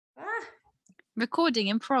Recording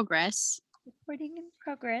in progress. Recording in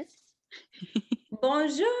progress.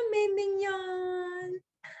 Bonjour, mes mignons.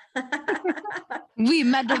 Oui,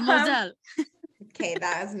 mademoiselle. Okay,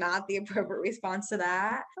 that is not the appropriate response to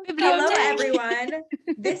that. Bibliothèque. Hello, everyone.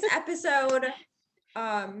 This episode,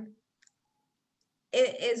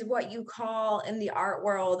 it is what you call in the art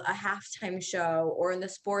world a halftime show, or in the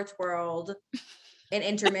sports world, an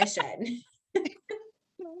intermission.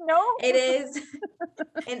 No, It is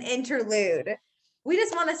an interlude. We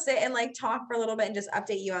just want to sit and like talk for a little bit and just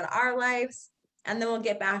update you on our lives. And then we'll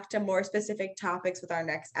get back to more specific topics with our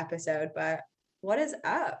next episode. But what is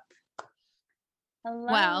up?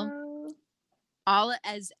 hello. Well,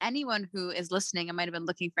 as anyone who is listening and might have been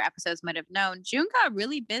looking for episodes might have known, June got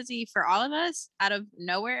really busy for all of us out of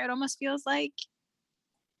nowhere, it almost feels like.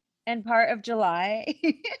 And part of July.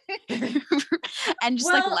 And just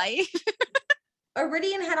like Well, life.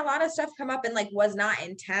 Iridian had a lot of stuff come up and like was not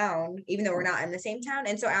in town, even though we're not in the same town.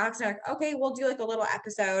 And so Alex and I were like, okay, we'll do like a little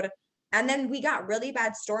episode. And then we got really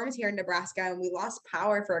bad storms here in Nebraska and we lost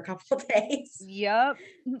power for a couple of days. Yep.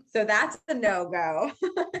 So that's a no-go.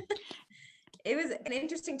 It was an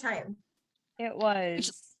interesting time. It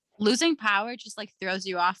was. Losing power just like throws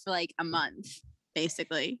you off for like a month,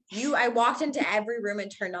 basically. I walked into every room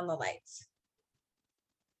and turned on the lights.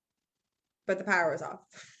 But the power was off.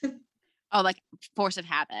 Oh, like force of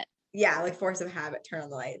habit. Yeah, like force of habit, turn on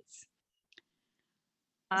the lights.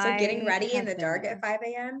 So getting ready in the dark at 5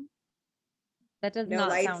 a.m. That does No not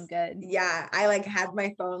lights. sound good. Yeah, I like had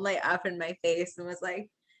my phone light up in my face and was like,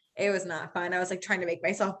 it was not fun. I was like trying to make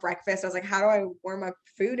myself breakfast. I was like, how do I warm up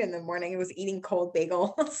food in the morning? It was eating cold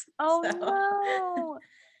bagels. Oh So, no.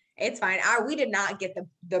 it's fine. We did not get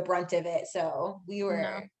the brunt of it. So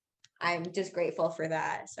No. I'm just grateful for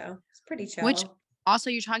that. So it's pretty chill. Which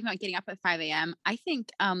also, you're talking about getting up at 5 a.m. I think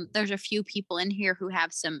there's a few people in here who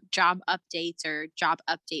have some job updates or job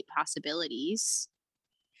update possibilities.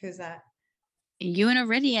 Who's that? You and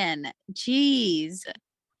Iridian. Jeez.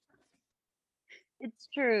 It's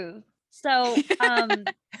true. So,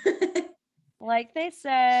 like they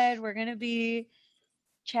said, we're going to be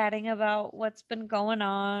chatting about what's been going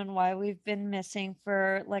on, why we've been missing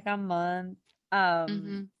for like a month.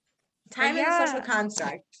 Mhm. Time is a yeah. social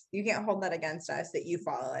construct. You can't hold that against us that you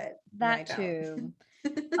follow it. and I That don't.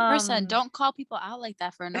 too. Person, don't call people out like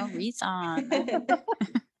that for no reason.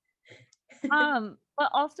 But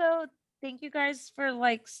also thank you guys for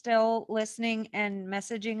like still listening and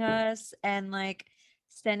messaging us and like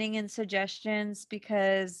sending in suggestions,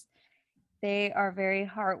 because they are very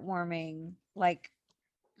heartwarming, like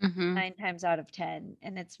Mhm. 9 times out of 10,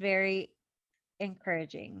 and it's very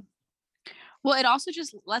encouraging. Well, it also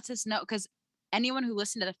just lets us know, because anyone who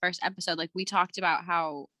listened to the first episode, like we talked about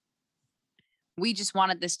how we just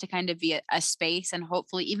wanted this to kind of be a space, and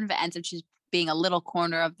hopefully even if it ends up just being a little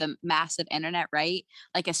corner of the massive internet, right?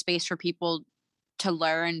 Like a space for people to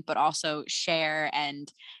learn, but also share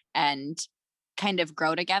and kind of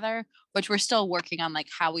grow together, which we're still working on, like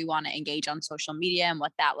how we want to engage on social media and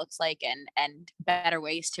what that looks like, and better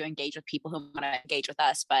ways to engage with people who want to engage with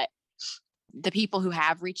us. But the people who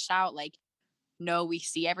have reached out, like, know we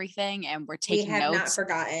see everything and we're taking We have notes. not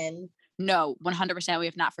forgotten. No, 100% we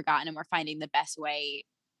have not forgotten, and we're finding the best way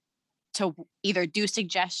to either do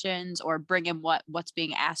suggestions or bring in what's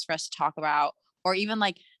being asked for us to talk about, or even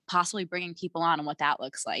like possibly bringing people on and what that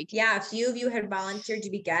looks like. Yeah, a few of you had volunteered to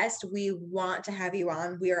be guests. We want to have you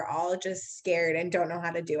on. We are all just scared and don't know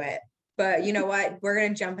how to do it. But you know what? We're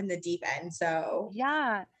going to jump in the deep end. So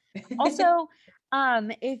Yeah. Also,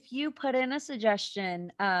 if you put in a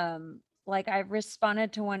suggestion, like I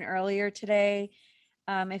responded to one earlier today.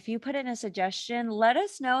 If you put in a suggestion, let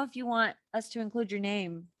us know if you want us to include your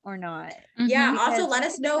name or not. yeah, Mhm. also Because let we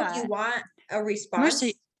us can do know if you that. want a response.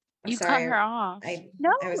 Marissa, you cut her off.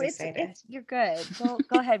 No, I was it's excited. you're good.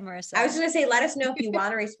 Go ahead, Marissa. I was going to say, let us know if you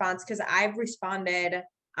want a response, because I've responded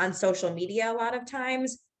on social media a lot of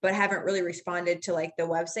times, but haven't really responded to like the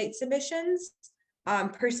website submissions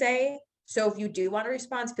per se. So if you do want a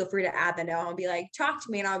response, feel free to add the note and be like, talk to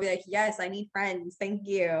me. And I'll be like, yes, I need friends. Thank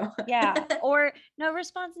you. Yeah, or no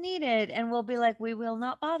response needed, and we'll be like, we will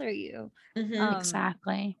not bother you. Mhm.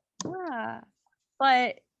 Exactly. Yeah,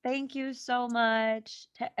 but thank you so much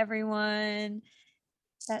to everyone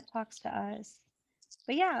that talks to us.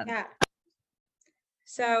 But yeah, Yeah.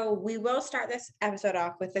 So we will start this episode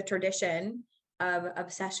off with the tradition of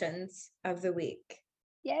obsessions of the week.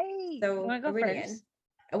 yay. So You want to go Iridian. first?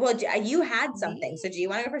 Well, you had something. Me? So do you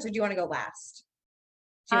want to go first or do you want to go last?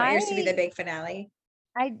 Do you want yours to be the big finale?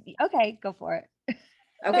 Okay, go for it.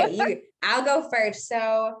 Okay, I'll go first.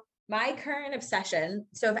 So my current obsession.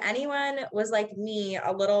 So if anyone was like me,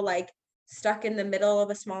 a little like stuck in the middle of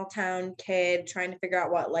a small town kid trying to figure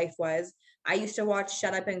out what life was. I used to watch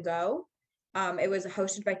Shut Up and Go. It was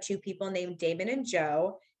hosted by two people named Damon and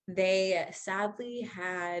Joe. They sadly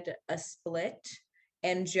had a split,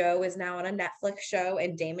 and Joe is now on a Netflix show,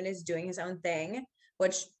 and Damon is doing his own thing,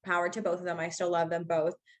 which power to both of them. I still love them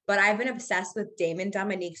both. But I've been obsessed with Damon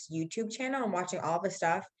Dominique's YouTube channel and watching all the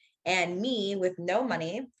stuff. And me, with no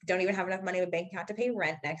money, don't even have enough money in the bank account to pay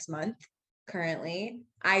rent next month currently.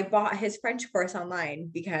 I bought his French course online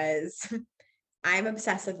because I'm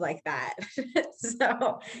obsessive like that.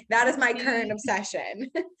 So that is my current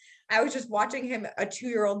obsession. I was just watching him a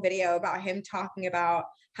 2-year-old video about him talking about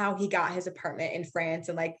how he got his apartment in France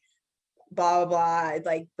and like blah blah blah,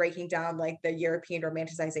 like breaking down like the European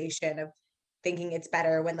romanticization of thinking it's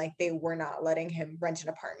better when like they were not letting him rent an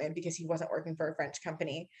apartment because he wasn't working for a French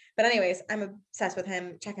company. But anyways, I'm obsessed with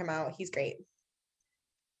him. Check him out. He's great.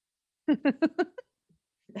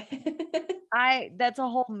 That's a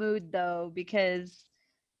whole mood though, because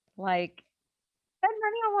like spend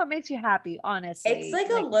money on what makes you happy, honestly. It's like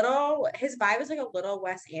a little, his vibe is like a little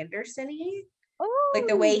Wes Anderson-y, like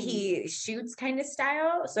the way he shoots kind of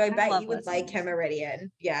style. So I bet love you would Wes like him,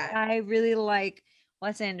 Meridian. Yeah. I really like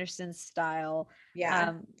Wes Anderson's style.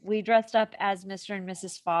 Yeah. We dressed up as Mr. and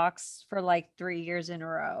Mrs. Fox for like 3 years in a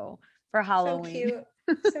row for So Halloween. cute.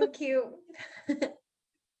 So cute.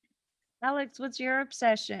 Alex, what's your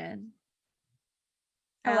obsession?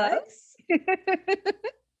 Hello? Alex,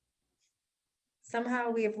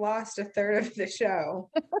 somehow we've lost a third of the show.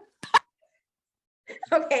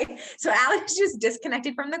 Okay, so Alex just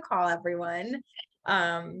disconnected from the call, everyone.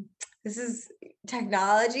 This is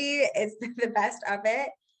technology, it's the best of it.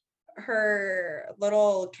 Her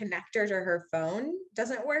little connector to her phone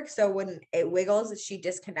doesn't work, so when it wiggles, she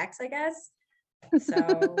disconnects, I guess.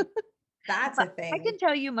 So that's a thing. I can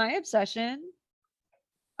tell you my obsession.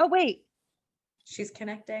 Oh, wait. She's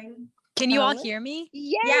connecting. Can you all Alex? hear me?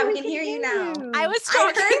 Yeah, we can hear you now. I was I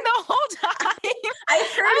talking heard- the whole time. I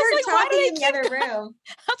heard I was her like, why do talking they in the keep other room.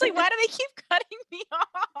 I was like, why do they keep cutting me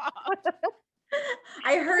off?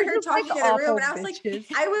 I heard her Just like talking in the room, awful and I was like, bitches.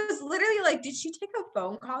 I was literally like, did she take a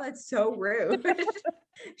phone call? That's so rude.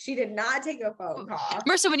 She did not take a phone call.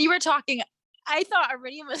 Marissa, when you were talking, I thought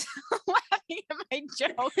Iridium was laughing at my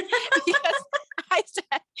joke because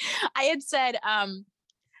I had said,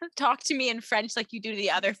 talk to me in French like you do to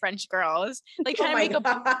the other French girls. Like Oh trying to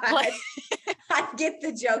my make a play. God. I get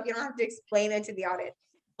the joke. You don't have to explain it to the audience.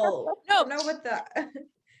 Oh, I No. don't know what the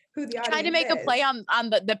who the audience Trying to make a play is. on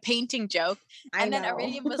the painting joke. I And then know.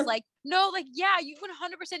 Iridium was like, no, like, yeah, you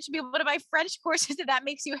 100% should be able to buy French courses if that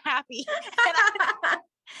makes you happy. And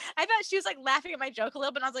I thought she was like laughing at my joke a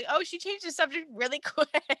little bit. And I was like, oh, she changed the subject really quick.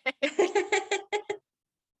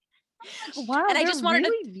 Wow, and I they're just wanted to-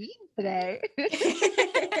 really mean today.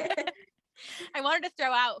 I wanted to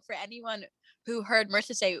throw out for anyone who heard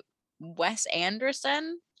Marissa say Wes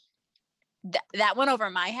Anderson, that went over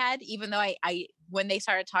my head, even though I when they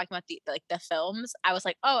started talking about the films, I was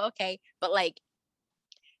like, oh, okay. But like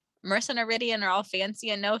Marissa and Iridian are all fancy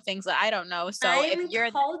and know things that I don't know. So I'm if you're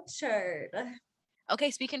cultured. okay,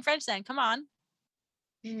 speak in French then. Come on.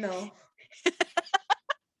 No.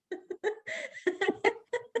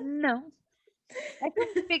 No. I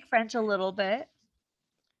can speak French a little bit.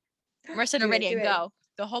 Marissa and Do it, Iridian, do it. go.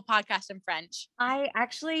 The whole podcast in French. I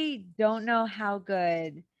actually don't know how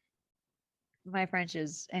good my French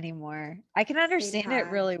is anymore. I can understand it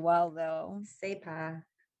pas. really well though. C'est pas.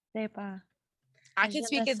 C'est pas. I Je can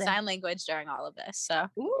speak ne in sais. sign language during all of this. So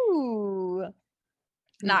Ooh.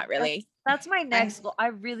 not really. That's my next goal. I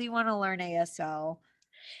really want to learn ASL.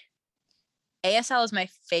 ASL is my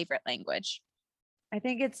favorite language. I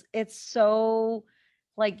think it's so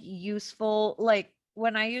like useful. Like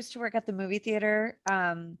when I used to work at the movie theater,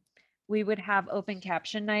 we would have open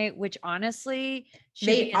caption night, which honestly should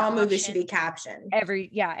be an All movies should option be captioned.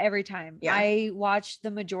 every time. Yeah. I watch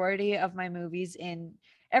the majority of my movies in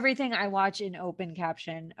everything I watch in open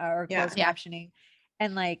caption or Yeah. closed Yeah. captioning.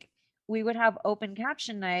 And like we would have open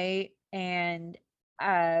caption night and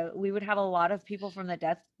we would have a lot of people from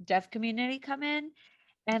the deaf community come in,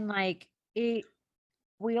 and like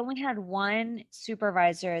we only had one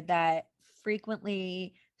supervisor that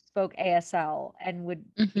frequently spoke ASL and would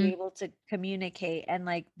Mhm. be able to communicate, and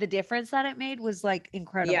like the difference that it made was like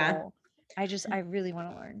incredible. I really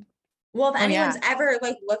want to learn. Well, if Oh, yeah. anyone's ever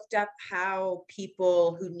like looked up how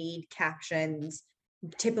people who need captions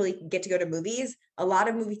typically get to go to movies, a lot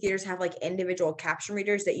of movie theaters have like individual caption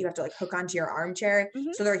readers that you have to like hook onto your armchair.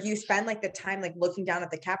 Mhm. So you spend like the time like looking down at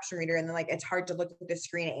the caption reader, and then like it's hard to look at the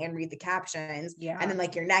screen and read the captions. Yeah. And then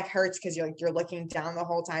like your neck hurts because you're looking down the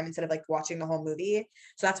whole time instead of like watching the whole movie.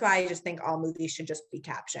 So that's why I just think all movies should just be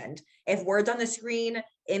captioned. If words on the screen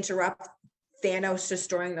interrupt Thanos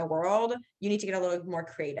destroying the world, you need to get a little more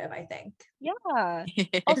creative, I think. Yeah.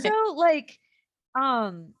 Also, like,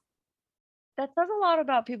 that says a lot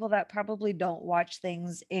about people that probably don't watch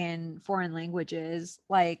things in foreign languages.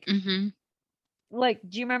 Like, hmm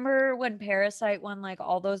do you remember when Parasite won like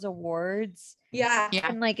all those awards? Yeah. Yeah.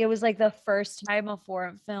 And like it was like the first time a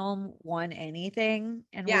foreign film won anything.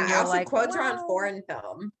 And Yeah. we I were also like, quotes are on wow. foreign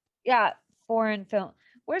film. Yeah, foreign film.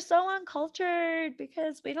 We're so uncultured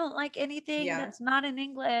because we don't like anything Yeah. that's not in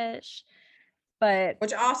English. But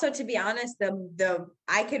Which also, to be honest,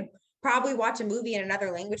 I could probably watch a movie in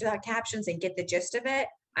another language without captions and get the gist of it.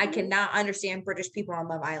 I Mhm. cannot understand British people on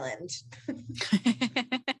Love Island.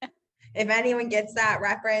 If anyone gets that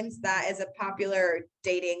reference, that is a popular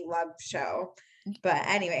dating love show. But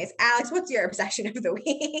anyways, Alex, what's your obsession of the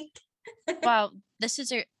week? Well, this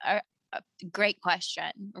is a great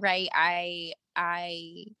question, right? I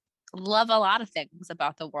love a lot of things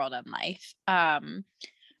about the world and life.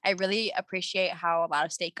 I really appreciate how a lot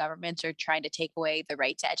of state governments are trying to take away the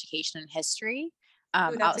right to education and history.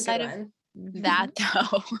 Ooh, that's a Outside good of one. that,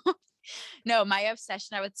 though, no, my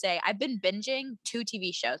obsession, I would say, I've been binging 2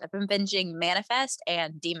 TV shows. I've been binging Manifest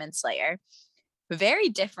and Demon Slayer. Very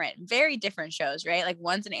different shows, right? Like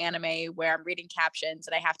one's an anime where I'm reading captions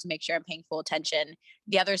and I have to make sure I'm paying full attention.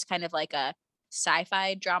 The other's kind of like a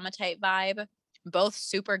sci-fi drama type vibe. Both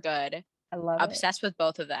super good. I love it. Obsessed with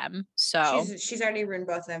both of them. So She's already ruined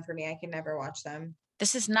both of them for me. I can never watch them.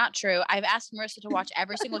 this is not true. I've asked Marissa to watch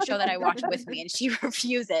every single show that I watch with me, and she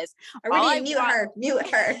refuses. Already mute her. Mute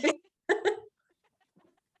her.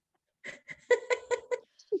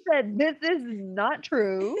 She said, "This is not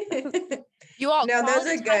true." You all, No, those quality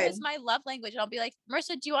are time good. is my love language. And I'll be like,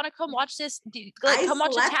 Marissa, do you want to come watch this? Come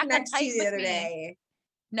watch slept Attack on next to you Titan the with other me. day.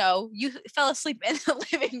 No, you fell asleep in the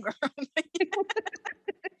living room.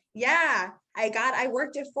 Yeah, I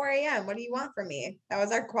worked at 4 a.m. What do you want from me? That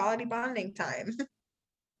was our quality bonding time.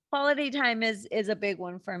 Quality time is a big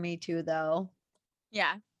one for me too, though.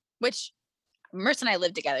 Yeah, which Marissa and I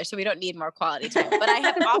live together, so we don't need more quality time. But I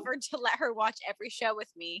have offered to let her watch every show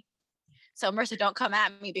with me. So Marissa, don't come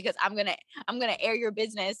at me because I'm gonna air your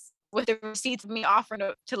business with the receipts of me offering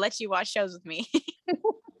to let you watch shows with me.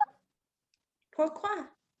 Pourquoi?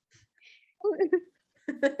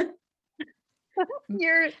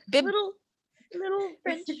 Your Bib- little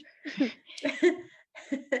French.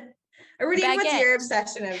 Rudy, what's Baguette. your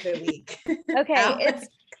obsession of the week? Okay, Alex?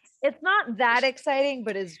 it's not that exciting,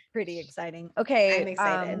 but it's pretty exciting. Okay, I'm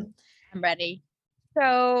excited. I'm ready.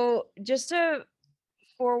 So just a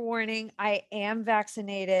forewarning, I am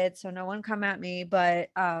vaccinated, so no one come at me, but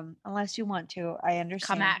unless you want to, I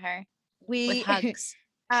understand. Come at her We with hugs.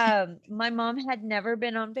 my mom had never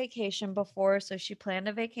been on vacation before, so she planned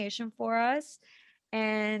a vacation for us,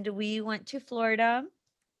 and we went to Florida,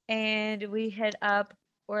 and we hit up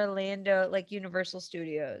Orlando, like Universal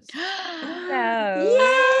Studios. Yeah.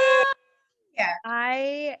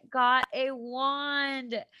 I got a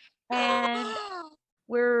wand, and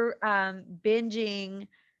we're binging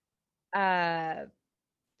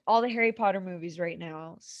all the Harry Potter movies right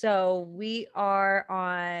now. So we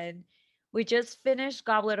just finished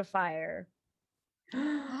Goblet of Fire.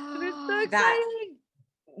 It's so exciting. That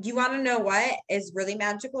you want to know what is really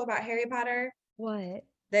magical about Harry Potter? What?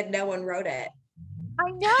 That no one wrote it.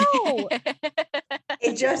 I know.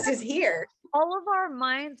 It just is here. All of our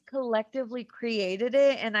minds collectively created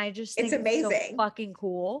it, and I just think It's amazing. so fucking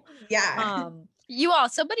cool. Yeah. You all,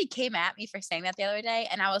 somebody came at me for saying that the other day,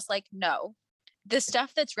 and I was like, no, the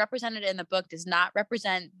stuff that's represented in the book does not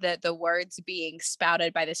represent the words being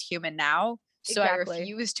spouted by this human now. So Exactly. I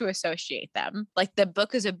refuse to associate them. Like the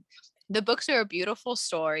books are a beautiful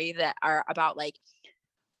story that are about like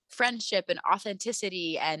friendship and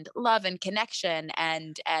authenticity and love and connection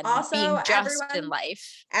and Also, being just in everyone-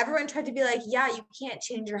 life. Everyone tried to be like, yeah, you can't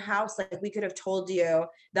change your house. Like we could have told you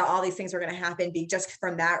that all these things were going to happen just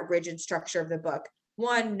from that rigid structure of the book.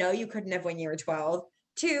 One, no, you couldn't have when you were 12.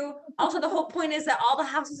 Two, also the whole point is that all the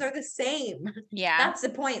houses are the same. Yeah. That's the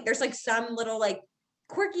point. There's like some little like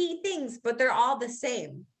quirky things, but they're all the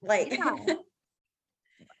same. Like, Yeah.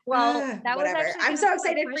 Well, that was whatever. actually I'm gonna so be my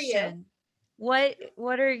excited for you. question.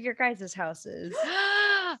 What are your guys' houses?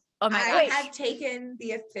 Oh my I gosh. have taken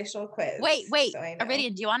the official quiz. Wait, so I know.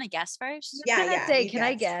 Iridian, do you want to guess first? Yeah, Can I yeah, say, you can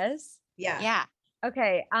I guess. guess? Yeah. Yeah.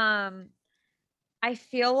 Okay. I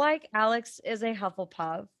feel like Alex is a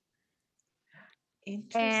Hufflepuff, and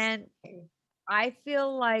Interesting. I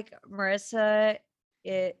feel like Marissa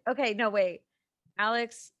okay, no, wait.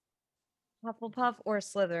 Alex, Hufflepuff or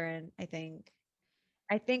Slytherin, I think.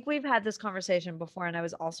 I think we've had this conversation before and I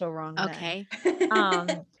was also wrong then. Okay. Um,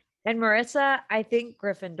 and Marissa, I think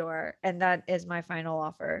Gryffindor, and that is my final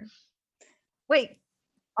offer. Wait,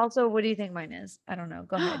 also, what do you think mine is? I don't know.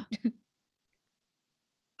 Go ahead.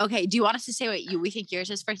 Okay. Do you want us to say what we think yours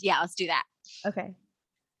is first? Yeah, let's do that. Okay.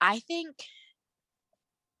 I think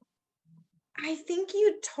I think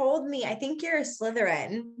you told me. I think you're a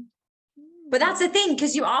Slytherin. But that's the thing,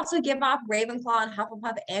 because you also give off Ravenclaw and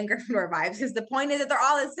Hufflepuff and Gryffindor vibes, because the point is that they're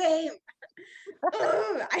all the same.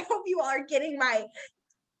 Ugh, I hope you all are getting my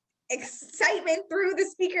excitement through the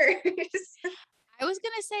speakers. I was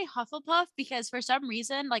gonna say Hufflepuff because for some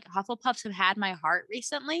reason, like Hufflepuffs have had my heart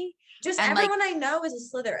recently. Just And, like- everyone I know is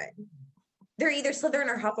a Slytherin. They're either Slytherin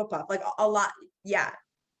or Hufflepuff, like a lot. Yeah,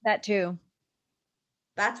 That too.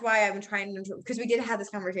 that's why I'm trying to, because we did have this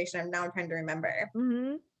conversation. Now I'm trying to remember.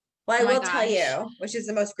 Mm-hmm. Well, I Oh my will tell gosh. you, which is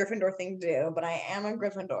the most Gryffindor thing to do, but I am a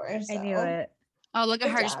Gryffindor. I knew so. it. Oh, look at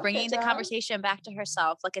Good her just job, bringing good the job. conversation back to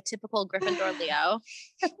herself, like a typical Gryffindor Leo.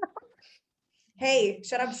 Hey,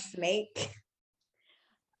 shut up, snake.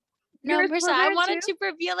 No, You're a Marissa, I Slytherin wanted too? to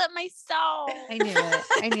reveal it myself. I knew it.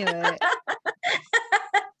 I knew it.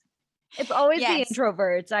 It's always Yes. the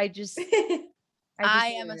introverts. I just I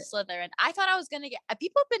am knew a it. Slytherin. I thought I was gonna get.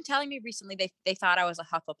 People have been telling me recently they thought I was a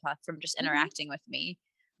Hufflepuff from just Mhm. interacting with me,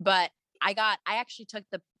 but I actually took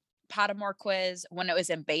the Pottermore quiz when it was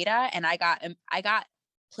in beta, and I got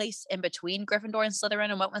placed in between Gryffindor and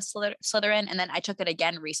Slytherin, and went with Slytherin, and then I took it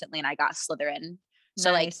again recently, and I got Slytherin.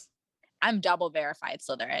 So like Nice. I'm double verified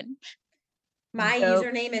Slytherin. My Dope.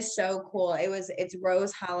 username is so cool. It's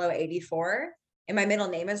Rose Hollow 84. And my middle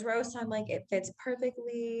name is Rose. So I'm like, it fits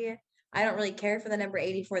perfectly. I don't really care for the number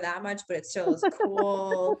 84 that much, but it still is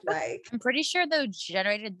cool. Like, I'm pretty sure though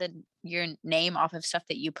generated your name off of stuff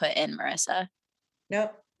that you put in, Marissa.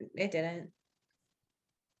 nope, it didn't.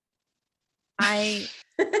 I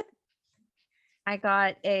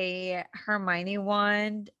got a Hermione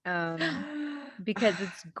wand because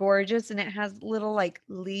it's gorgeous and it has little like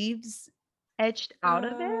leaves etched out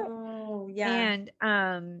of it. Oh, yeah.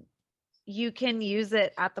 And you can use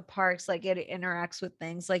it at the parks, like it interacts with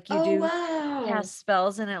things like you Oh, do wow. cast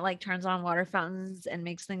spells and it like turns on water fountains and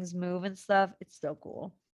makes things move and stuff. It's so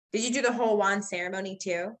cool. Did you do the whole wand ceremony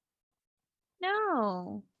too?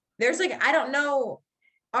 No. There's like, I don't know.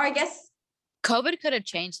 Or I guess, COVID could have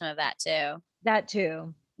changed some of that too. That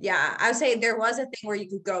too. yeah, I would say there was a thing where you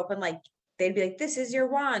could go up and like, they'd be like, this is your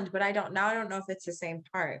wand, but I don't know if it's the same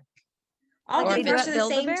park. All Like theme they do parks at are the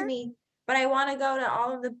same to Build-A-Bear? me, but I want to go to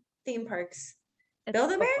all of the theme parks. It's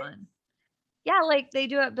Build-A-Bear? so fun. Yeah, like they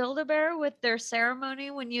do at Build-A-Bear with their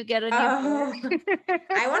ceremony when you get a new Oh, bear.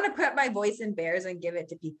 I want to put my voice in bears and give it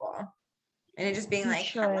to people. And it just being You like,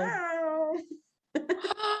 should. hello.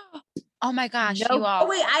 Oh my gosh, Nope. you all. Oh,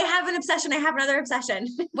 wait, I have an obsession. I have another obsession.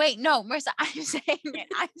 Wait, no, Marissa, I'm saying it.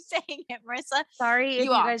 I'm saying it, Marissa. Sorry if You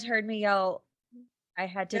you all. guys heard me yell. I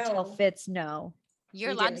had to tell No. Fitz no.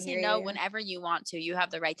 You're We allowed to didn't say hear no you. whenever you want to. You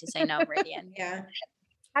have the right to say no, Meridian. Yeah.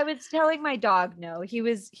 I was telling my dog no. He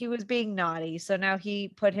was being naughty, so now he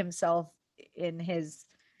put himself in his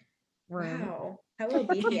room. Wow. How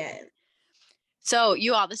obedient. So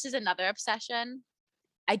you all, this is another obsession.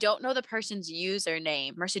 I don't know the person's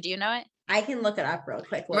username. Marissa, do you know it? I can look it up real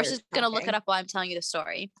quick. while you're Marissa's gonna look it talking. up while I'm telling you the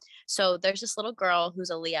story. So there's this little girl who's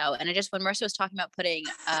a Leo, and I just when Marissa was talking about putting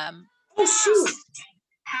Oh, shoot.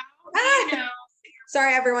 Ah!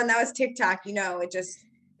 Sorry, everyone. That was TikTok. You know,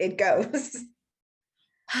 it goes.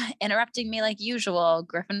 interrupting me like usual,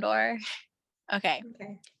 Gryffindor. Okay,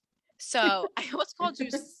 Okay. so I almost called you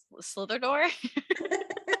Slitherdor.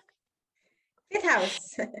 Fifth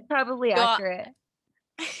house. Probably Go- accurate.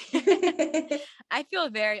 I feel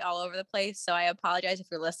very all over the place, so I apologize if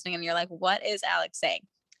you're listening and you're like, what is Alex saying?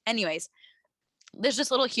 Anyways, there's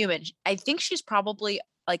this little human. I think she's probably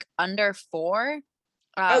like under 4.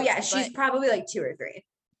 Oh, yeah. She's but probably like 2 or 3.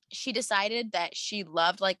 she decided that she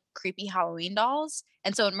loved like creepy Halloween dolls.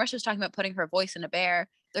 And so when Marissa was talking about putting her voice in a bear,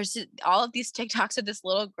 there's all of these TikToks of this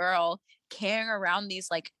little girl carrying around these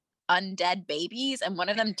like undead babies, and one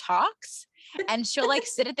of them talks. And she'll like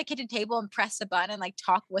sit at the kitchen table and press a button and like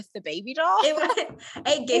talk with the baby doll.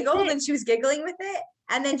 It giggled it- and she was giggling with it.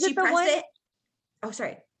 And then is she it the pressed one- it. Oh,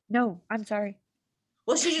 sorry. No, I'm sorry.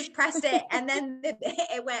 Well, she just pressed it and then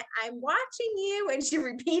it went, I'm watching you. And she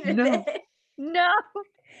repeated No. it. No.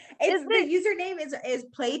 It's Is the username is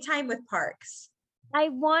Playtime with Parks. I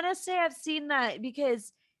want to say I've seen that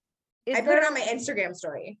because Is I put it there- on my Instagram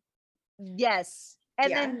story. Yes. And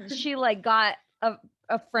Yeah. then she like got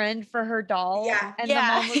a friend for her doll. Yeah. And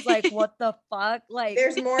Yeah. the mom was like, what the fuck? Like,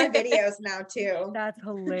 There's more videos now too. that's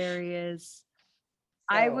hilarious.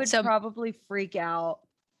 I would So- probably freak out.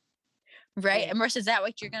 Right. Yeah. And Marissa, is that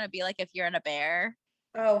what you're gonna be like if you're in a bear?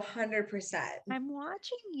 Oh, 100%. I'm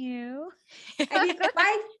watching you.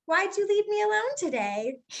 Why'd you leave me alone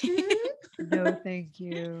today? No, thank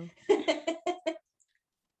you.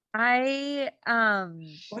 I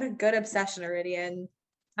What a good obsession, Iridian.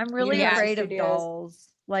 I'm really Yeah. afraid of Studios. dolls.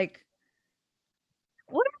 Like,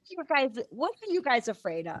 what are you guys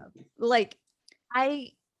afraid of? Like,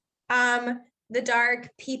 The dark,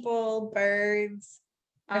 people, birds,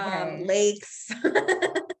 Okay. lakes.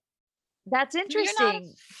 that's You're not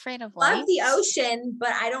interesting. afraid of Love the lights? ocean, but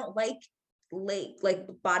I don't like like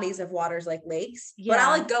bodies of waters like lakes. But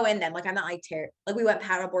I'll Yeah. like go in them. Like I'm not like like we went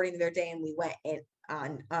paddleboarding the other day and we went in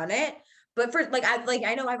on it. But for like I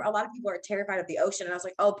know a lot of people are terrified of the ocean, and I was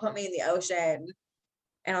like, oh, put me in the ocean,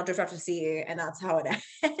 and I'll drift off to sea, and that's how it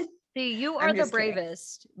ends. See, you I'm are the just kidding.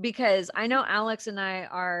 bravest because I know Alex and I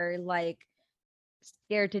are like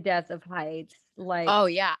scared to death of heights. Like, Oh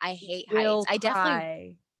yeah, I hate heights. will I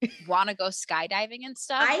definitely cry. want to go skydiving and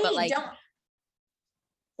stuff, I but like don't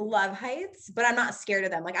love heights, but I'm not scared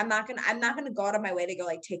of them. Like I'm not gonna go out of my way to go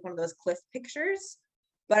like take one of those cliff pictures,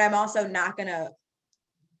 but I'm also not gonna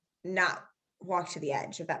not walk to the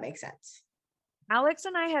edge, if that makes sense. Alex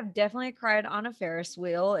and I have definitely cried on a Ferris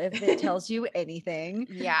wheel if it tells you anything.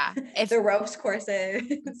 yeah. If The ropes courses.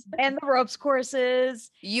 And the ropes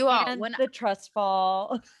courses you all and when the trust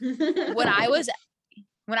fall. when I was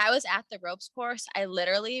at the ropes course, I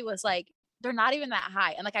literally was like, they're not even that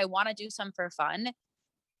high. And like I want to do some for fun.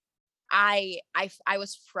 I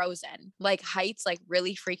was frozen. Like heights like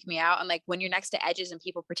really freak me out. And like when you're next to edges and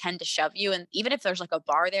people pretend to shove you, and even if there's like a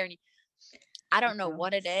bar there and I don't know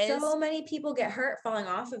what it is. So many people get hurt falling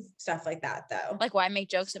off of stuff like that though. Like why make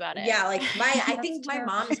jokes about it? Yeah, like I That's think my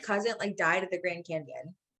terrible. mom's cousin like died at the Grand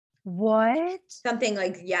Canyon. What? Something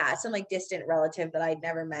like, yeah, some like distant relative that I'd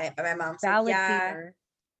never met. But my mom's like, Valid yeah, fear.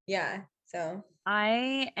 yeah. So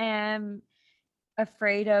I am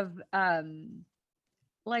afraid of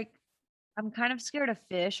like I'm kind of scared of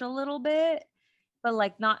fish a little bit, but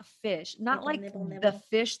like not fish, not Nibble, like nibble, the nibble.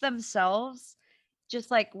 fish themselves, just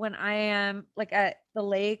like when I am like at the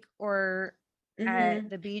lake or mhm. at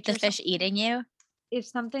the beach The or fish eating you? if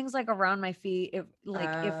something's like around my feet, it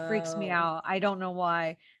freaks me Oh. out. I don't know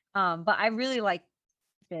why. But I really like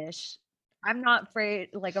fish. I'm not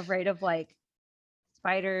afraid of like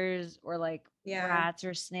spiders or like Yeah. rats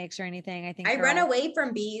or snakes or anything. I think I they're run all- away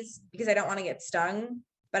from bees because I don't want to get stung,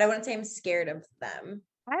 but I wouldn't say I'm scared of them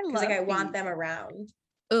I because love like I want bees. them around.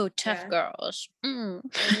 Ooh, tough Yeah. girls. Mm.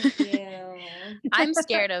 Thank you. I'm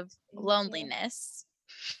scared of Thank you. loneliness.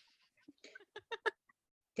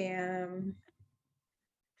 Damn.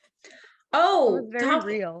 It Oh, was very talk,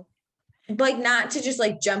 real. like not to just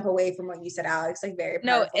like jump away from what you said, Alex. Like very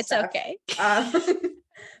No, powerful it's stuff. okay.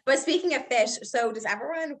 But speaking of fish, so does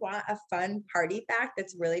everyone want a fun party fact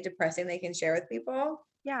that's really depressing they can share with people?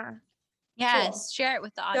 Yeah. Yes, share it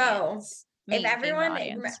with the So, audience. Me If being the everyone,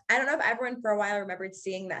 audience. I don't know if everyone for a while remembered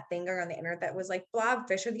seeing that thing going on the internet that was like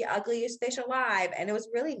blobfish are the ugliest fish alive. And it was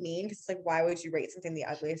really mean because it's like, why would you rate something the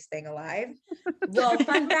ugliest thing alive? Well,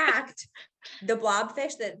 fun fact, the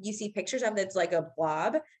blobfish that you see pictures of that's like a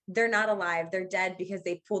blob, they're not alive. They're dead because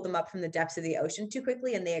they pulled them up from the depths of the ocean too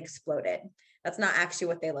quickly and they exploded. That's not actually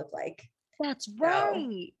what they look like. That's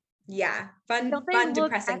right. Yeah, fun, Don't they fun,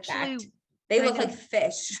 look depressing actually fact. They look kind like of-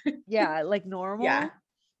 fish. Yeah, like normal. Yeah.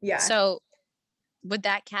 Yeah. So would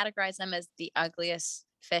that categorize them as the ugliest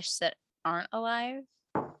fish that aren't alive?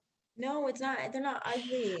 No, it's not. They're not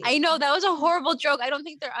ugly. I know that was a horrible joke. I don't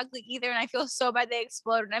think they're ugly either, and I feel so bad they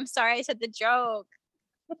exploded. I'm sorry I said the joke.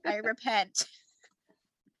 I repent.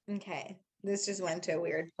 Okay. This just went to a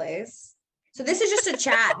weird place. So this is just a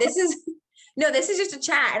chat. This is just a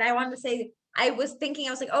chat. And I wanted to say, I was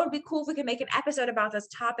like, oh, it'd be cool if we could make an episode about this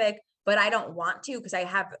topic, but I don't want to because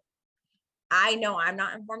I know I'm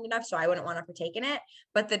not informed enough, so I wouldn't want to partake in it.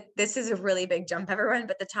 But this is a really big jump, everyone.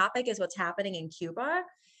 But the topic is what's happening in Cuba.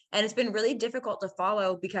 And it's been really difficult to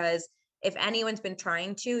follow because if anyone's been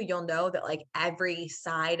trying to, you'll know that like every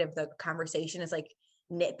side of the conversation is like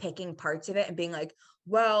nitpicking parts of it and being like,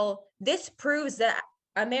 well, this proves that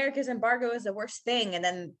America's embargo is the worst thing. And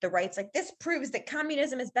then the right's like, this proves that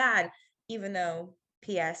communism is bad, even though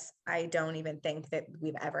P.S. I don't even think that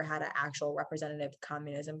we've ever had an actual representative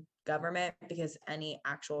communism government because any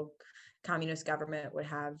actual communist government would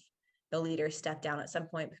have the leaders step down at some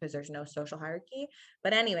point because there's no social hierarchy.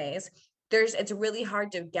 But anyways, it's really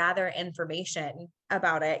hard to gather information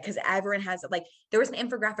about it because everyone has like there was an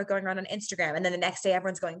infographic going around on Instagram, and then the next day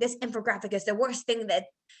everyone's going, this infographic is the worst thing that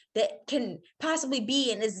can possibly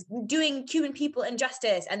be and is doing Cuban people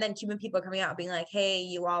injustice. And then Cuban people are coming out being like, hey,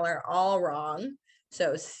 you all are all wrong,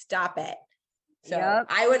 so stop it. So Yep.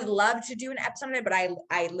 I would love to do an episode on it, but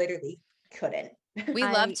I literally couldn't. We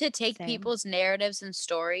love I- to take same. people's narratives and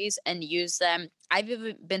stories and use them. I've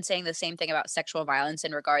even been saying the same thing about sexual violence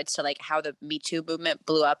in regards to like how the Me Too movement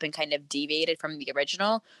blew up and kind of deviated from the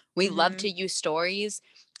original. We love Mhm. to use stories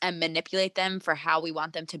and manipulate them for how we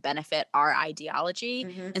want them to benefit our ideology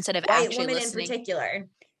Mhm. instead of White actually women listening. in particular.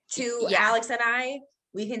 To Yeah. Alex and I,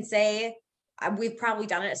 we can say we've probably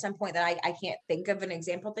done it at some point that I can't think of an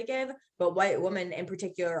example to give, but white women in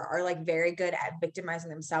particular are like very good at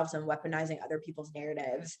victimizing themselves and weaponizing other people's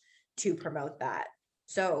narratives to promote that.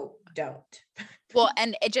 So don't. Well,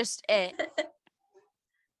 and it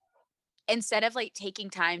instead of like taking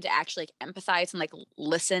time to actually like, empathize and like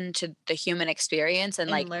listen to the human experience and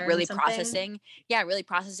And like learn really something.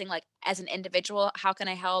 processing like as an individual, how can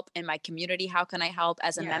I help in my community, how can I help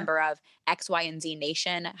as a Yeah. member of X, Y, and Z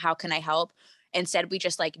nation, how can I help? Instead we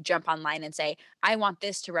just like jump online and say, I want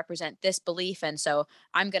this to represent this belief, and so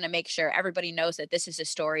I'm going to make sure everybody knows that this is a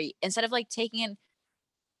story, instead of like taking in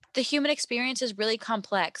the human experience is really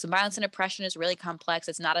complex. Violence and oppression is really complex.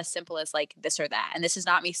 It's not as simple as like this or that. And this is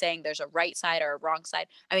not me saying there's a right side or a wrong side.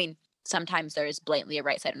 I mean, sometimes there is blatantly a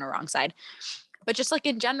right side and a wrong side. But just like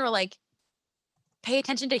in general, like pay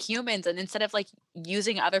attention to humans, and instead of like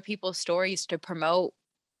using other people's stories to promote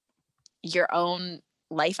your own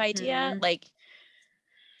life idea, Mhm. like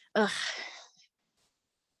ugh.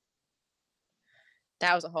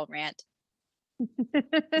 That was a whole rant.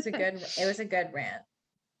 It was a good rant.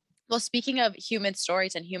 Well, speaking of human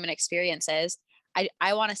stories and human experiences,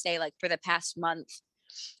 I want to say like for the past month,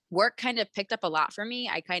 work kind of picked up a lot for me.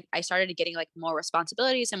 I started getting like more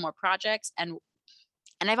responsibilities and more projects, and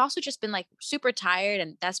I've also just been like super tired,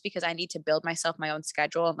 and that's because I need to build myself my own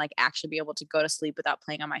schedule and like actually be able to go to sleep without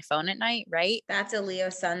playing on my phone at night, right? That's a Leo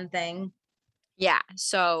sun thing. Yeah.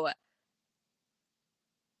 So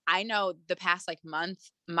I know the past like month,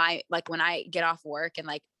 my like when I get off work and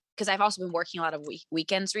like because I've also been working a lot of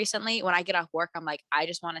weekends recently. When I get off work, I'm like, I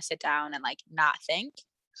just want to sit down and like not think.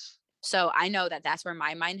 So I know that that's where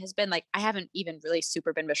my mind has been. Like I haven't even really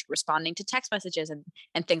super been responding to text messages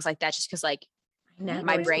and things like that, just because like I never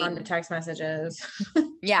my respond to brain, text messages.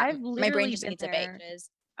 yeah, I've my brain literally just been needs a there. break.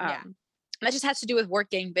 Yeah. And that just has to do with work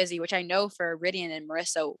getting busy, which I know for Ridian and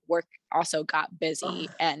Marissa, work also got busy.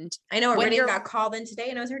 Ugh. And I know when Iridian you're got called in today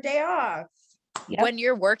and it was her day off. Yep. when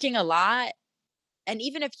you're working a lot, and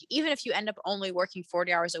even if you end up only working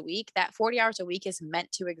 40 hours a week, that 40 hours a week is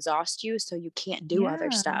meant to exhaust you so you can't do other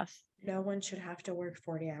Yeah. stuff. No one should have to work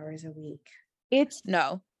 40 hours a week. It's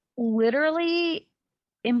No. literally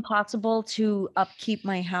impossible to upkeep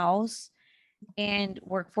my house and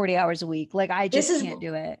work 40 hours a week. Like I This just is- can't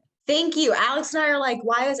do it. Thank you. Alex and I are like,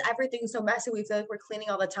 why is everything so messy? We feel like we're cleaning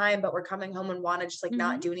all the time, but we're coming home and want to just like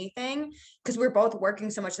not do anything because we're both working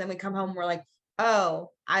so much. Then we come home and we're like,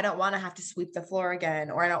 oh, I don't want to have to sweep the floor again,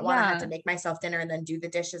 or I don't want to have to Yeah. make myself dinner and then do the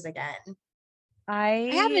dishes again. I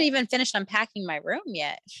haven't even finished unpacking my room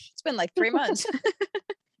yet. It's been like 3 months.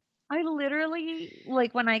 I literally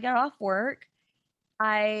like when I get off work,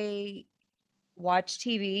 I watch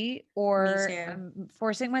TV or too. I'm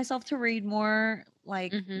forcing myself to read more,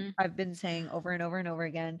 like Mhm. I've been saying over and over and over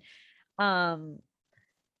again.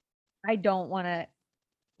 I don't want to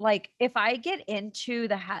like if I get into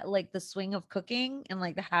the like the swing of cooking and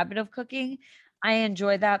like the habit of cooking, I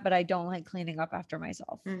enjoy that, but I don't like cleaning up after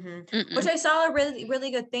myself. Mm-mm. Which I saw a really, really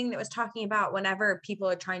good thing that was talking about whenever people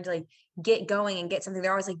are trying to like get going and get something, they're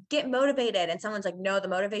always like, get motivated. And someone's like, no, the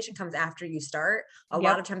motivation comes after you start. A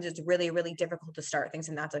lot of times it's really, really difficult to start things,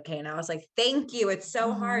 and that's okay. And I was like, thank you. It's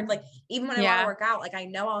so hard. Like, even when I want to Yeah. work out, like I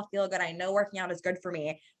know I'll feel good. I know working out is good for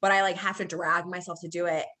me, but I like have to drag myself to do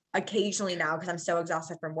it occasionally now because I'm so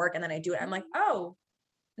exhausted from work. And then I do it. I'm like, oh,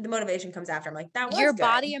 the motivation comes after. I'm like, that was Your good.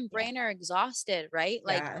 body and brain are exhausted, right?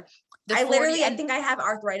 Like Yeah. the I 40 literally, I and think I have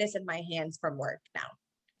arthritis in my hands from work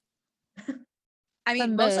now. I mean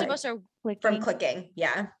From most the of us are From clicking.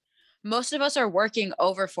 Yeah. working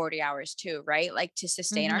over 40 hours too, right? Like to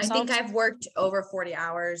sustain Mhm. I ourselves. think I've worked over 40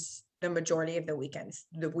 hours the majority of the weekends,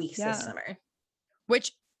 the weeks Yeah. this summer.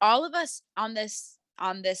 Which all of us on this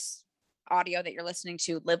audio that you're listening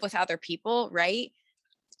to live with other people, right?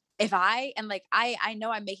 If I and like I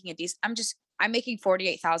know I'm making a decent, I'm making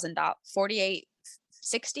 $48,000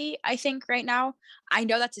 60, I think right now. I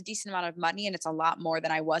know that's a decent amount of money and it's a lot more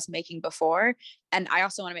than I was making before. And I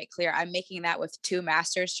also want to make clear I'm making that with 2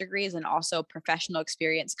 master's degrees and also professional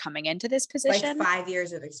experience coming into this Like position. 5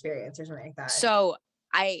 years of experience or something like that. So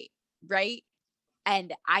right.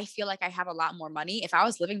 And I feel like I have a lot more money. If I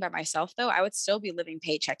was living by myself, though, I would still be living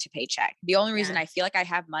paycheck to paycheck. The only reason Yeah. I feel like I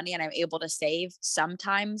have money and I'm able to save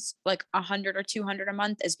sometimes like 100 or 200 a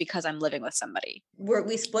month is because I'm living with somebody.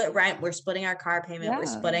 We split rent. We're splitting our car payment. We're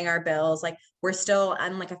Yeah. splitting our bills. Like we're still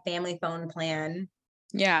on like a family phone plan.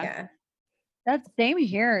 Yeah. Yeah. That's same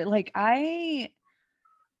here. Like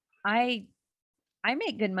I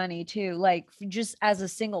make good money too, like just as a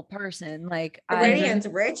single person. Like Iridian's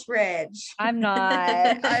rich. I'm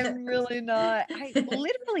not. I'm really not.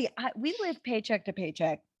 We live paycheck to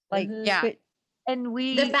paycheck. Like Mhm. Yeah. and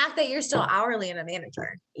The fact that you're still hourly and a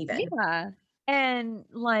manager, even. yeah. And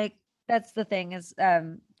like that's the thing is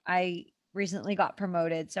I recently got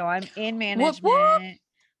promoted, so I'm in management. whoop.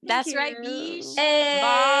 That's Thank right, you. Beesh.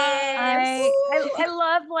 I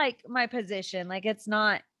love like my position. Like it's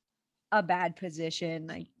not a bad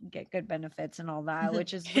position. I get good benefits and all that,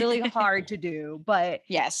 which is really hard to do. But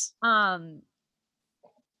Yes.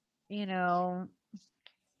 you know,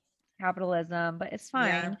 capitalism, but it's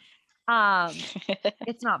Yeah. fine.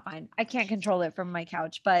 It's not fine. I can't control it from my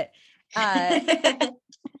couch, but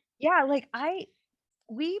yeah, like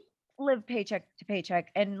we live paycheck to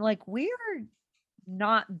paycheck and like we are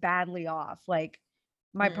not badly off. Like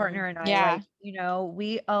my partner and I, Yeah. like,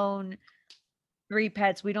 we own 3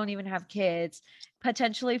 pets. We don't even have kids.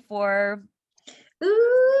 Potentially 4.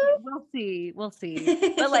 Ooh. We'll see.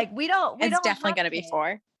 But like we don't It's definitely have going to be kids.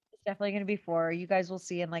 4. It's definitely going to be 4. You guys will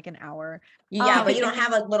see in like an hour. Yeah, but you don't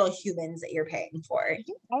have like little humans that you're paying for, I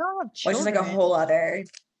don't have which children. is like a whole other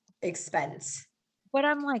expense. But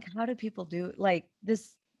I'm like, how do people do like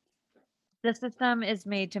this? The system is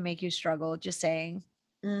made to make you struggle. Just saying.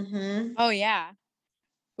 Mm-hmm. Oh yeah.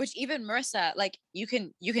 Which even Marissa, like you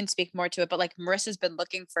can speak more to it, but like Marissa's been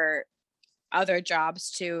looking for other jobs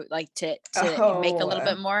to like to make a little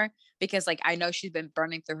bit more because like I know she's been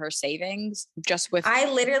burning through her savings just with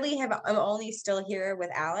I literally I'm only still here with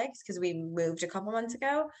Alex because we moved a couple months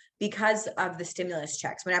ago because of the stimulus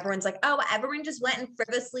checks. When everyone's like, oh, everyone just went and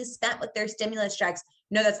frivolously spent with their stimulus checks.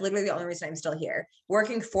 No, that's literally the only reason I'm still here.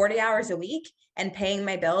 Working 40 hours a week and paying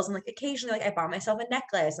my bills. And like occasionally like I bought myself a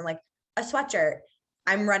necklace and like a sweatshirt.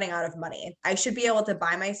 I'm running out of money. I should be able to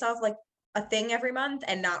buy myself like a thing every month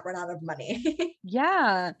and not run out of money.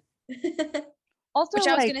 Yeah. Also, which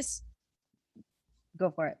I was like, gonna go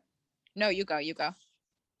for it. No, you go.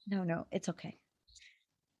 No, it's okay.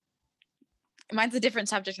 Mine's a different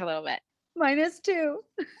subject a little bit. Mine is too.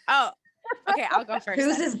 Oh, okay. I'll go first.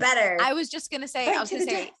 Whose is better? I was gonna say,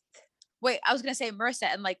 Marissa,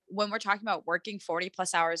 and like when we're talking about working 40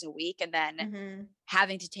 plus hours a week and then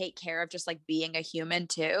having to take care of just like being a human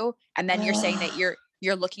too. And then you're saying that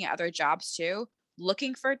you're looking at other jobs too.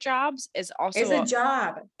 Looking for jobs is also a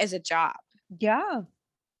job. Yeah.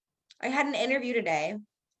 I had an interview today,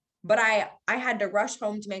 but I had to rush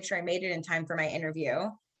home to make sure I made it in time for my interview.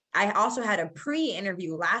 I also had a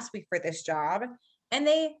pre-interview last week for this job, and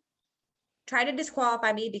they tried to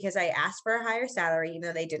disqualify me because I asked for a higher salary, even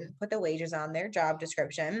though they didn't put the wages on their job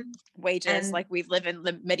description. Wages, like we live in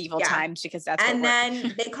the medieval times because that's and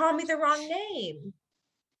then they called me the wrong name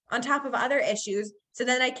on top of other issues. So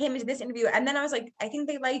then I came into this interview and then I was like, I think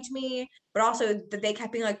they liked me, but also that they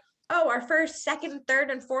kept being like, oh, our first, second, third,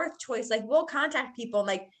 and fourth choice, like we'll contact people, and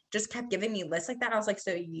like just kept giving me lists like that. I was like,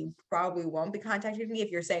 so you probably won't be contacting me if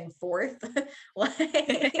you're saying fourth.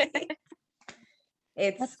 Like,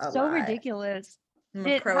 it's That's so ridiculous.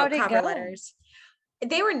 How'd it go? Letters.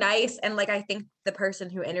 They were nice, and like I think the person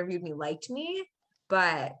who interviewed me liked me,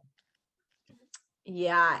 but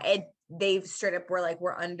yeah, they straight up were like,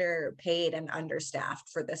 we're underpaid and understaffed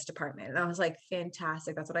for this department. And I was like,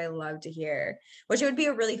 fantastic. That's what I love to hear, which it would be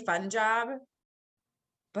a really fun job.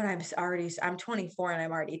 But I'm 24 and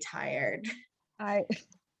I'm already tired.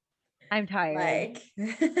 I'm tired. Like,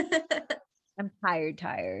 I'm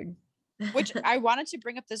tired. Which I wanted to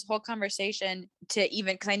bring up this whole conversation to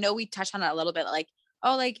even, because I know we touched on it a little bit, like,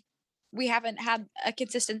 oh, like we haven't had a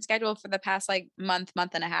consistent schedule for the past like month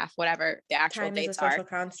and a half, whatever the actual time dates is a social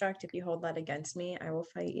construct. If you hold that against me, I will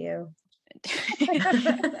fight you.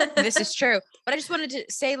 This is true. But I just wanted to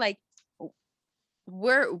say, like,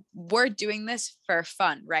 we're doing this for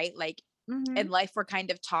fun, right? Like in life, we're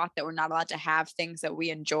kind of taught that we're not allowed to have things that we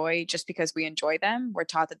enjoy just because we enjoy them. We're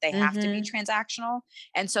taught that they have to be transactional.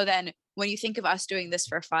 And so then when you think of us doing this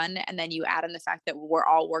for fun, and then you add in the fact that we're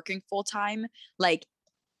all working full time, like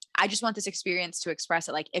I just want this experience to express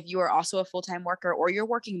it. Like if you are also a full-time worker or you're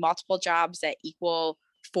working multiple jobs that equal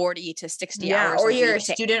 40 to 60 hours or a you're a week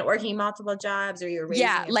student working multiple jobs, or you're raising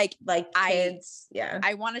like kids.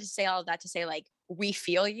 I wanted to say all of that to say, like, we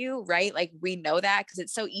feel you, right? Like we know that, because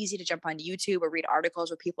it's so easy to jump on YouTube or read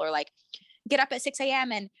articles where people are like, get up at 6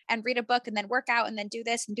 a.m. and read a book and then work out and then do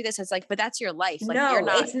this and do this. It's like, but that's your life. Like No, you're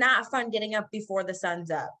not, it's not fun getting up before the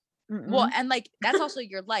sun's up. well, and like that's also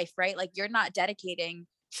your life, right? Like you're not dedicating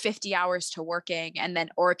 50 hours to working, and then,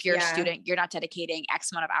 or if you're a student, you're not dedicating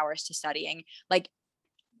X amount of hours to studying. Like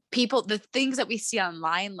people, the things that we see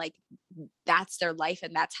online, like that's their life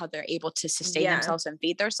and that's how they're able to sustain themselves and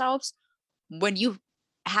feed themselves. When you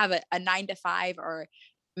have a 9 to 5 or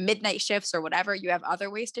midnight shifts or whatever, you have other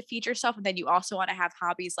ways to feed yourself. And then you also want to have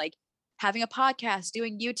hobbies like having a podcast,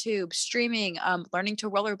 doing YouTube, streaming, learning to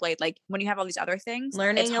rollerblade. Like when you have all these other things,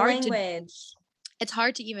 learning a language, it's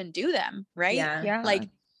hard to even do them, right? Yeah. Like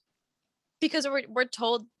because we're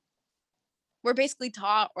told, we're basically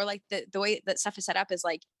taught, or like the way that stuff is set up is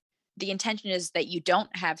like the intention is that you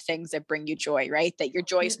don't have things that bring you joy, right? That your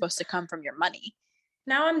joy is supposed to come from your money.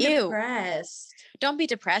 Now I'm depressed. Don't be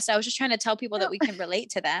depressed. I was just trying to tell people that we can relate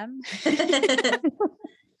to them.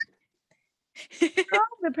 Girl,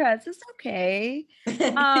 depressed. It's okay.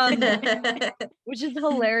 Which is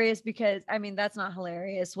hilarious because I mean, that's not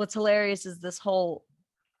hilarious. What's hilarious is this whole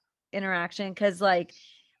interaction. Cause like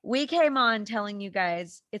we came on telling you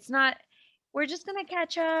guys, it's not, we're just going to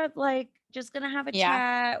catch up. Like just going to have a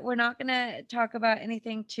chat. We're not going to talk about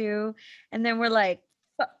anything too. And then we're like,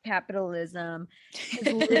 fuck capitalism.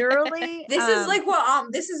 Literally. This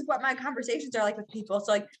is what my conversations are like with people.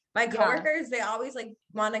 So like my coworkers, they always like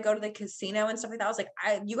want to go to the casino and stuff like that. I was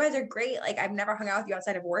like, you guys are great. Like I've never hung out with you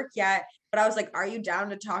outside of work yet, but I was like, are you down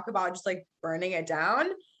to talk about just like burning it down?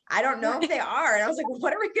 I don't know if they are. And I was like,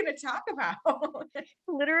 what are we going to talk about?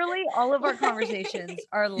 Literally all of our conversations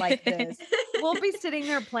are like this. We'll be sitting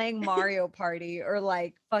there playing Mario Party or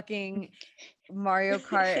like fucking Mario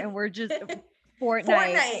Kart, and we're just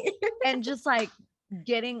Fortnite. And just like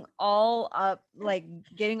getting all up, like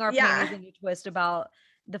getting our panties in a twist about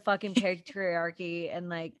the fucking patriarchy and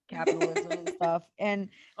like capitalism and stuff. And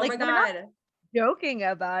like, oh my God, we're not joking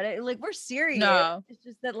about it. Like we're serious. No. It's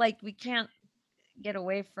just that like we can't get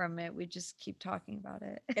away from it. We just keep talking about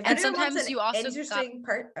it. And sometimes you also interesting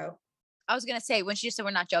part. Oh, I was gonna say when she just said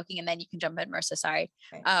we're not joking, and then you can jump in, Marissa. Sorry.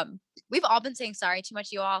 Okay. We've all been saying sorry too much.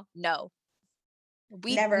 You all no.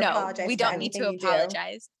 We never apologize. We don't need to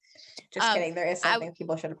apologize. Just kidding. There is something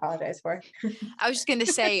people should apologize for. I was just gonna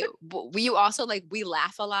say, we also like we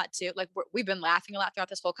laugh a lot too. Like we've been laughing a lot throughout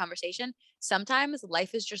this whole conversation. Sometimes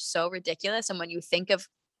life is just so ridiculous, and when you think of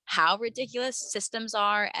how ridiculous systems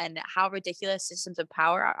are and how ridiculous systems of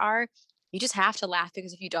power are, you just have to laugh,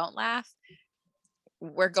 because if you don't laugh,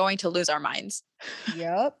 we're going to lose our minds.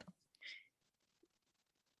 Yep.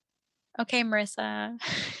 Okay, Marissa.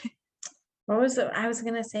 What was it? I was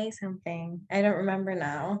gonna say something. I don't remember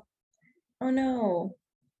now. Oh no.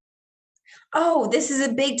 Oh, this is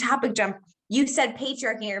a big topic jump. You said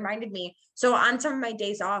patriarchy, it reminded me. So on some of my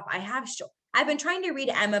days off, I've been trying to read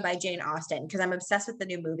Emma by Jane Austen because I'm obsessed with the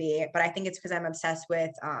new movie, but I think it's because I'm obsessed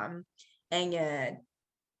with Anya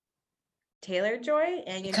Taylor-Joy.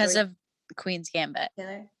 Because of Queen's Gambit.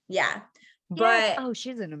 Taylor? Yeah. But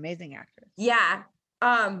she's an amazing actress. Yeah.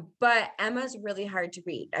 But Emma's really hard to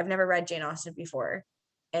read. I've never read Jane Austen before,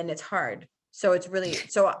 and it's hard. So it's really,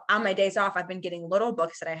 so on my days off, I've been getting little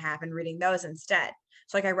books that I have and reading those instead.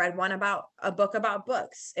 So like I read a book about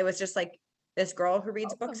books. It was just like this girl who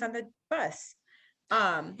reads books on the bus.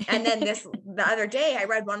 And then the other day I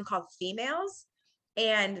read one called Females,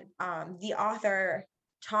 and the author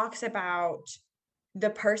talks about the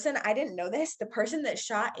person, I didn't know this, the person that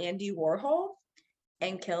shot Andy Warhol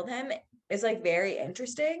and killed him is like very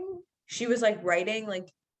interesting. She was like writing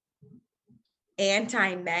like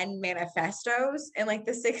anti-men manifestos in like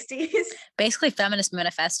the 60s. Basically feminist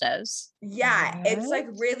manifestos. Yeah, what? It's like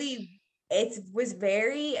really, it was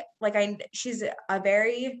very like she's a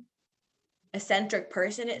very eccentric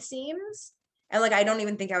person, it seems. And like I don't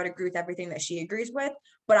even think I would agree with everything that she agrees with,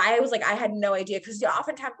 but I was like, I had no idea, because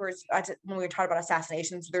oftentimes when we were talking about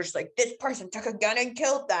assassinations, there's like this person took a gun and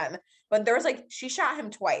killed them, but there was like she shot him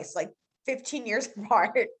twice, like 15 years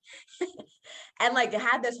apart. And like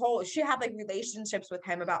she had like relationships with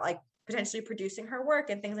him about like potentially producing her work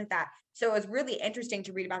and things like that. So it was really interesting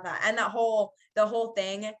to read about that. And the whole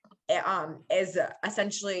thing is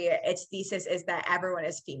essentially, its thesis is that everyone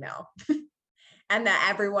is female and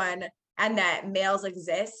that males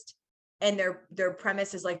exist, and their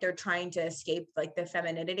premise is like they're trying to escape like the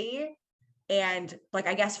femininity And like,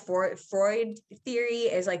 I guess Freud theory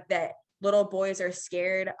is like that little boys are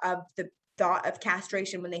scared of the thought of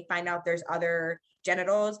castration when they find out there's other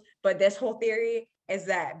genitals. But this whole theory is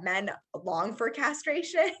that men long for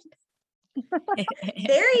castration. It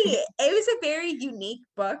was a very unique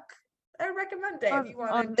book. I recommend it if you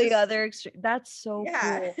want On the other extreme. That's so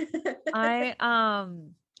yeah. cool.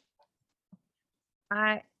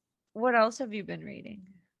 I what else have you been reading?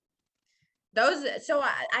 So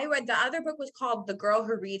I read, the other book was called The Girl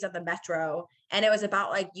Who Reads on the Metro, and it was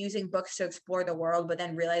about like using books to explore the world, but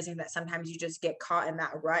then realizing that sometimes you just get caught in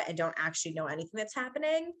that rut and don't actually know anything that's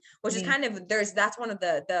happening, which is kind of, that's one of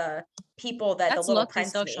the people that That's the Little low-key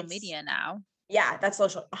Prince social meets. media now. Yeah, that's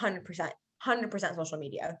social, 100% social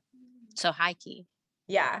media. So high key.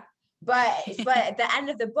 Yeah. But at the end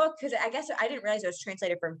of the book, because I guess I didn't realize it was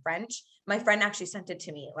translated from French. My friend actually sent it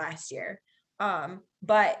to me last year.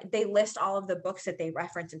 But they list all of the books that they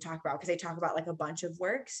reference and talk about, because they talk about like a bunch of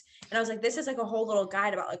works. And I was like, this is like a whole little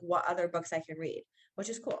guide about like what other books I can read, which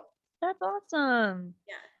is cool. That's awesome.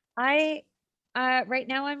 Yeah. Right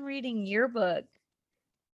now I'm reading Yearbook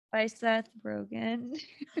by Seth Rogen.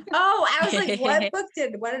 Oh, I was like, what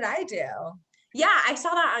did I do? Yeah, I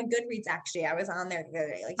saw that on Goodreads actually. I was on there the other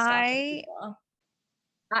day, like stalking people.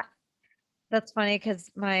 That's funny because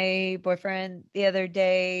my boyfriend the other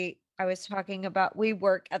day, I was talking about, we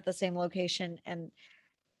work at the same location, and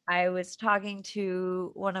I was talking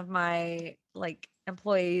to one of my like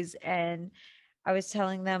employees, and I was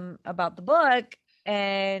telling them about the book,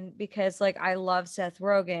 and because like I love Seth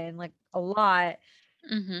Rogen like a lot,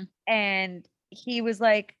 and he was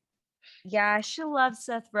like, yeah, she loves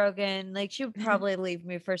Seth Rogen, like she would probably leave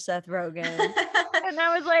me for Seth Rogen. And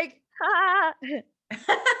I was like, ha.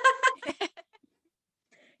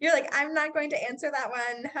 You're like, I'm not going to answer that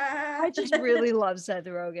one. I just really love Seth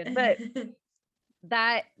Rogen, but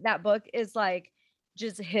that book is like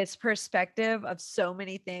just his perspective of so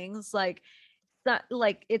many things, like that,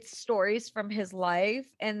 like it's stories from his life,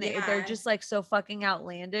 and they're just like so fucking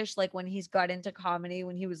outlandish, like when he's got into comedy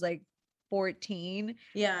when he was like 14,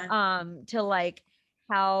 to like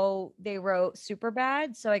how they wrote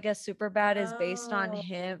Superbad. So I guess Superbad is based on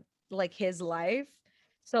him, like his life.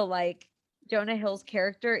 So like Jonah Hill's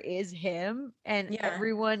character is him, and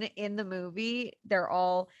everyone in the movie, they're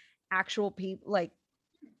all actual people, like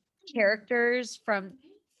characters from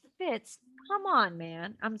Fitz. Come on,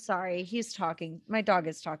 man. I'm sorry. He's talking. My dog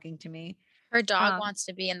is talking to me. Her dog wants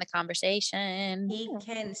to be in the conversation. He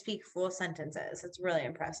can speak full sentences. It's really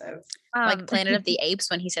impressive. Like Planet of the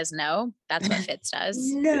Apes when he says no. That's what Fitz does.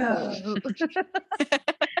 No.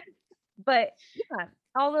 But yeah,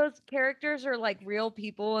 all those characters are like real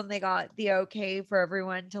people, and they got the okay for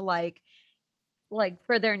everyone to like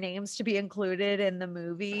for their names to be included in the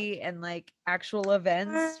movie, and like actual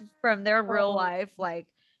events from their real life like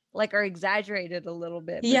are exaggerated a little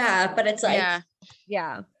bit. But it's like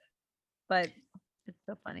yeah. But it's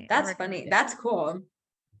so funny. That's funny. That's cool.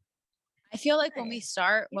 I feel like when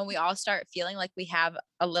we all start feeling like we have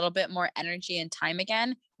a little bit more energy and time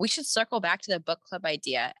again, we should circle back to the book club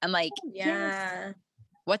idea and like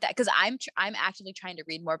what that, because I'm actively trying to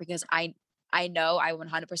read more, because I know I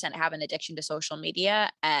 100% have an addiction to social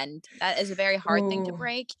media, and that is a very hard thing to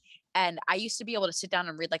break. And I used to be able to sit down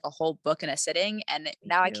and read like a whole book in a sitting, and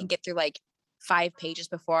now I can get through like 5 pages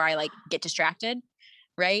before I like get distracted,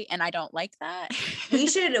 right? And I don't like that.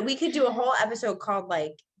 we could do a whole episode called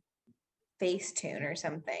like Facetune or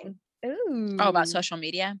something. Ooh. Oh, about social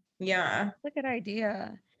media? Yeah. That's a good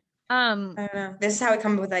idea. I don't know. This is how we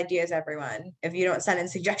come up with ideas, everyone. If you don't send in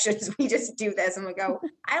suggestions, we just do this and we go,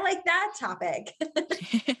 I like that topic.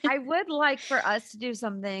 I would like for us to do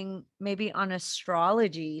something maybe on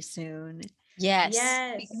astrology soon. Yes.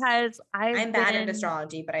 Because I'm bad at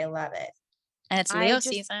astrology, but I love it. And it's Leo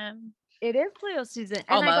season. It is Leo season.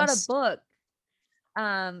 And I got a book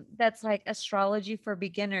that's like astrology for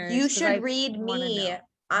beginners. You should read me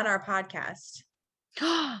on our podcast.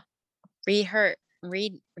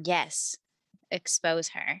 Yes. Expose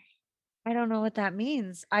her. I don't know what that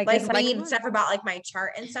means. I like read stuff about like my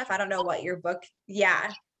chart and stuff. I don't know what your book.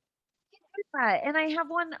 Yeah. And I have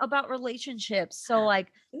one about relationships. So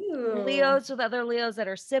like Leos with other Leos that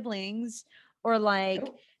are siblings, or like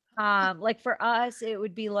for us, it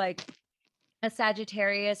would be like a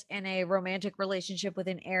Sagittarius in a romantic relationship with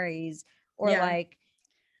an Aries, or like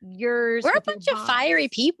yours. We're a bunch of fiery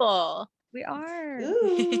people. We are.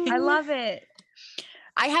 I love it.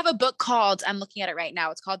 I have a book called, I'm looking at it right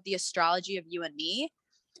now, it's called The Astrology of You and Me.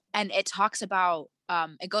 And it talks about,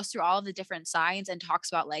 it goes through all of the different signs and talks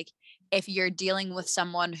about like, if you're dealing with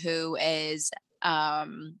someone who is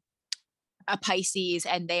a Pisces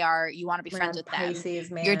and you want to be friends with them.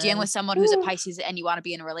 Pisces, man. You're dealing with someone who's a Woo. Pisces and you want to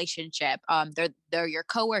be in a relationship. They're your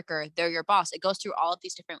coworker, they're your boss. It goes through all of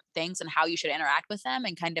these different things and how you should interact with them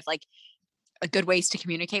and kind of like a good ways to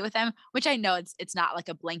communicate with them, which I know it's not like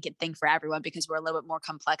a blanket thing for everyone because we're a little bit more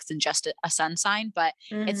complex than just a sun sign, but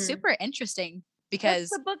it's Mhm. super interesting That's because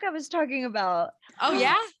the book I was talking about. oh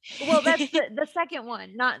yeah. Well, that's the second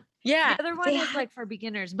one, not Yeah. the other one They is have- like for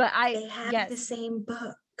beginners, but They have the yes. same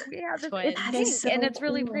book. Yeah, it's Twins. That pink is and so it's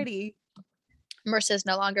really cool. pretty. Mercer's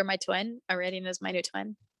no longer my twin. Iridian is my new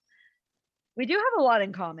twin. We do have a lot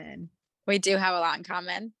in common. We do have a lot in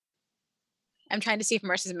common. I'm trying to see if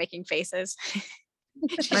Mercer's making faces.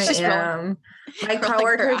 She's I just rolling- am. My rolling her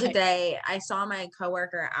coworker eyes. today, I saw my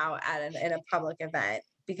coworker out in a public event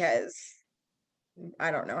because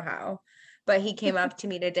I don't know how, but he came up to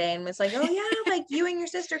me today and was like, "Oh yeah, like you and your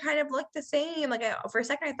sister kind of look the same." Like for a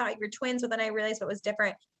second I thought you were twins, but then I realized what was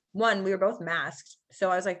different. One, we were both masked, so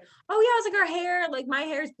I was like, "Oh yeah," I was like, "Our hair, like my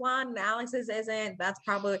hair is blonde and Alex's isn't." That's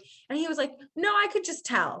probably. And he was like, "No, I could just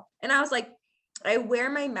tell." And I was like, "I wear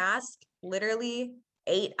my mask literally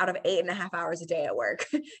 8 out of 8.5 hours a day at work."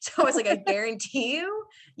 So I was like, "I guarantee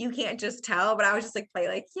you can't just tell." But I was just like, play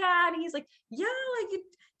like, "Yeah," and he's like, "Yeah, like it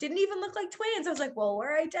didn't even look like twins." I was like, "Well,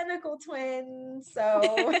 we're identical twins,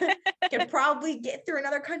 so can probably get through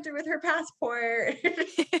another country with her passport."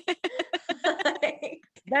 Like,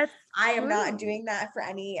 That's I am true. not doing that for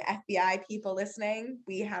any FBI people listening.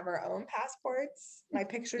 We have our own passports. My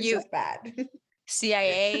picture's You- just bad.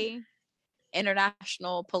 CIA,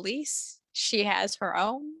 international police. She has her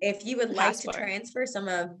own. If you would like to Passport. transfer some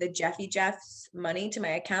of the Jeff's money to my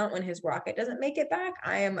account when his rocket doesn't make it back,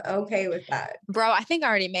 I am okay with that. Bro, I think I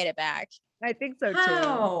already made it back. I think so too.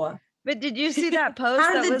 How? But did you see that post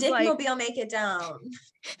How that did the was like Dickmobile make it down?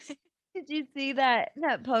 did you see that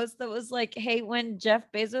post that was like, "Hey, when Jeff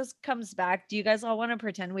Bezos comes back, do you guys all want to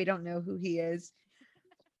pretend we don't know who he is?"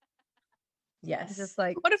 Yes. It's just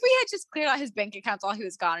like What if we had just cleared out his bank accounts while he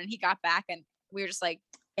was gone and he got back and we were just like,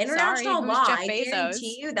 International sorry, who's law, Jeff I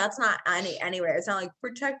guarantee Bezos? you that's not anywhere. It's not like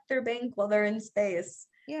protect their bank while they're in space.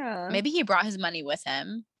 yeah. maybe he brought his money with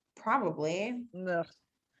him. Probably. Ugh.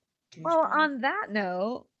 Well, Douchebag. on that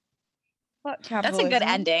note, fuck That's a capitalism. good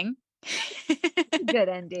ending. Good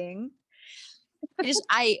ending.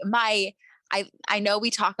 I know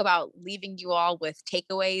we talk about leaving you all with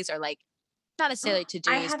takeaways or like not necessarily to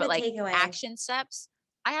I do's, have but a like takeaway. action steps.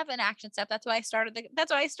 I have an action step. That's why I started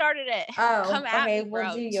it. Oh, Come at okay. me, We'll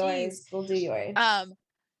bro. do Jeez. yours. We'll do yours.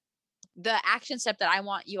 The action step that I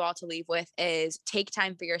want you all to leave with is take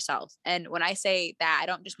time for yourself. And when I say that, I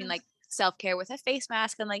don't just mean like self-care with a face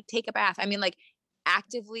mask and like take a bath. I mean like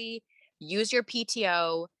actively use your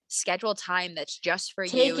PTO, schedule time that's just for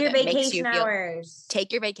Take you. your that makes you vacation feel hours.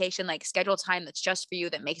 take your vacation, like schedule time that's just for you,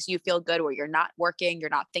 that makes you feel good, where you're not working, you're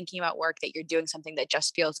not thinking about work, that you're doing something that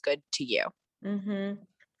just feels good to you. Mm-hmm.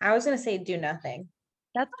 I was gonna say do nothing.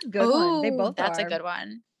 That's a good one. They Ooh, both that's are. a good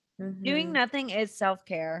one. Doing Mhm. nothing is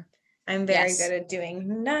self-care. I'm very Yes. good at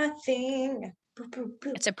doing nothing. Boop, boop,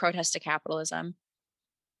 boop. It's a protest to capitalism.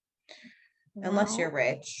 Unless Well, you're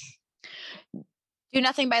rich. Do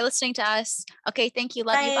nothing by listening to us. Okay, thank you.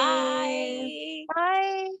 Love you.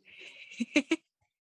 Bye. bye.